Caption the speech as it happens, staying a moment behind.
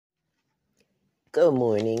Good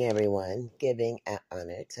morning, everyone. Giving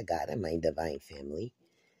honor to God and my divine family.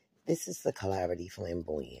 This is the Clarity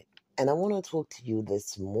Flamboyant, and I want to talk to you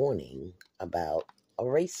this morning about a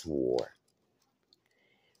race war.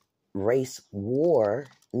 Race war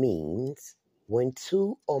means when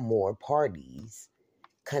two or more parties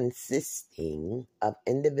consisting of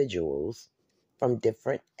individuals from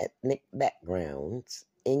different ethnic backgrounds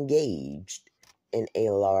engaged in a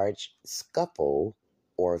large scuffle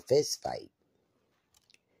or fistfight.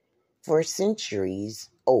 For centuries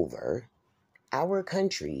over, our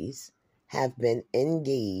countries have been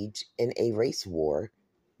engaged in a race war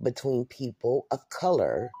between people of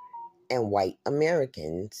color and white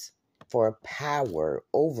Americans for power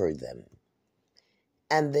over them.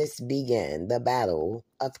 And this began the battle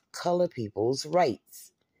of color people's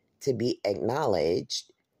rights to be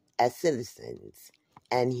acknowledged as citizens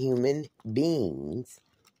and human beings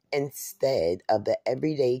instead of the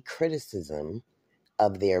everyday criticism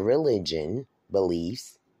of their religion,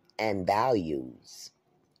 beliefs, and values.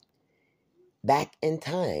 Back in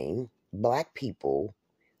time, Black people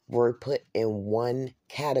were put in one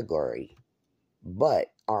category, but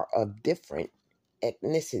are of different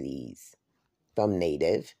ethnicities, from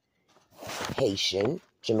Native, Haitian,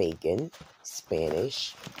 Jamaican,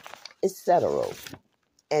 Spanish, etc.,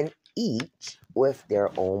 and each with their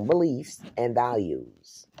own beliefs and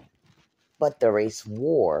values. But the race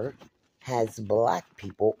war has Black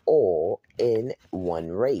people all in one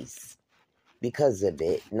race because of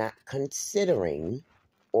it not considering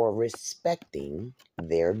or respecting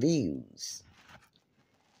their views.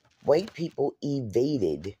 White people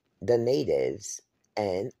evaded the natives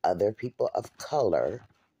and other people of color,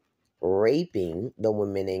 raping the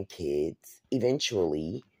women and kids,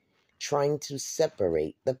 eventually trying to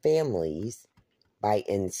separate the families by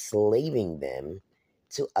enslaving them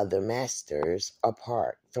to other masters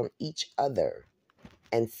apart from each other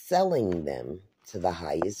and selling them to the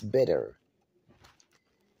highest bidder.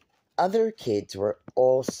 Other kids were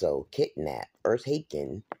also kidnapped or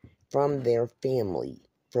taken from their family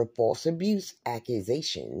for false abuse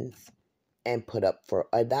accusations and put up for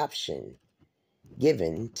adoption,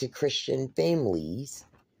 given to Christian families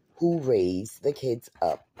who raised the kids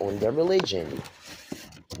up on their religion,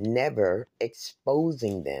 never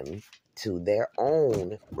exposing them to their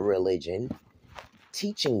own religion,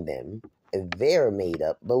 teaching them their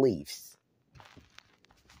made-up beliefs.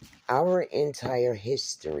 Our entire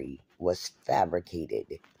history was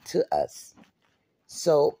fabricated to us,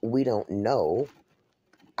 so we don't know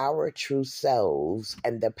our true selves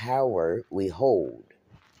and the power we hold.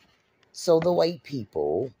 So the white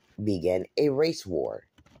people began a race war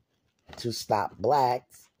to stop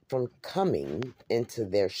Blacks from coming into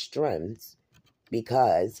their strengths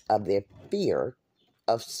because of their fear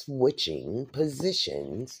of switching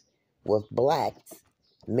positions with Blacks,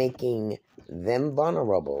 making them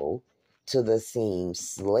vulnerable to the same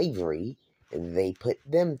slavery they put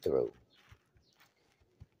them through.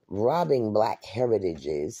 Robbing Black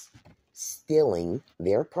heritages, stealing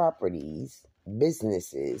their properties,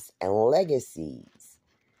 businesses, and legacies,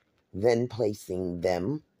 then placing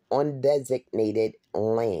them on designated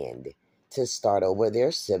land to start over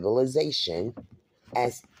their civilization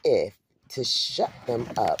as if to shut them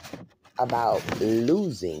up about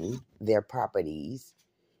losing their properties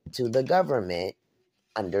to the government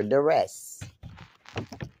under duress.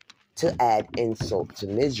 To add insult to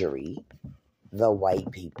misery, the white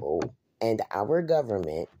people and our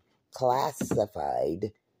government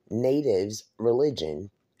classified natives' religion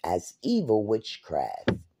as evil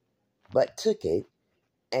witchcraft, but took it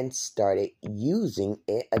and started using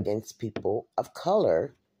it against people of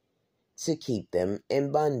color to keep them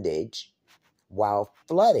in bondage while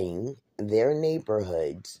flooding their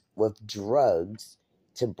neighborhoods with drugs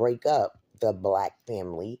to break up the Black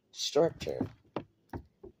family structure.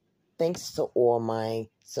 Thanks to all my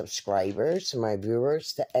subscribers, to my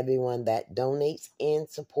viewers, to everyone that donates and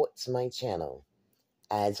supports my channel.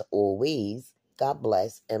 As always, God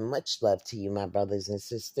bless and much love to you, my brothers and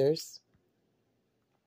sisters.